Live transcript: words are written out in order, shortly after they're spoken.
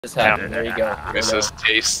Just happened. There you go. It says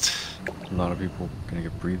taste. A lot of people gonna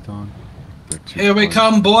get breathed on. Here we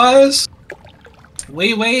come, boys.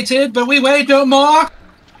 We waited, but we wait no more.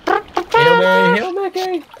 Hail Mary, Hail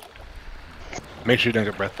Mary. Make sure you don't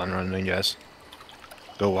get breath on running, guys.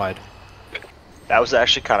 Go wide. That was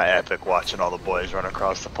actually kind of epic watching all the boys run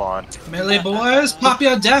across the pond. Melee boys, pop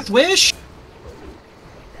your death wish.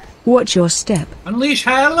 Watch your step. Unleash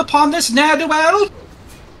hell upon this ne'er-do-well.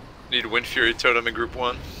 Need Wind Fury Totem in Group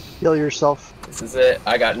 1. Heal yourself. This is it.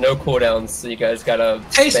 I got no cooldowns, so you guys gotta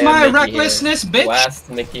Taste spam my Mickey recklessness, here. bitch. Blast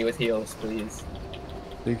Mickey with heals, please.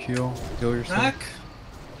 Big heal. Heal yourself. Rack.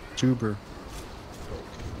 Tuber.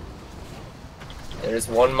 There's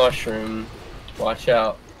one mushroom. Watch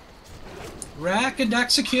out. Rack and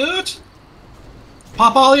execute.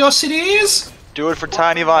 Pop all your cities. Do it for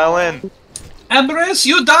Tiny Violin. Empress,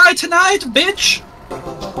 you die tonight, bitch.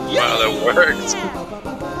 Wow, that worked.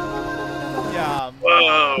 Yeah.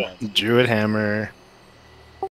 Whoa. Druid Hammer.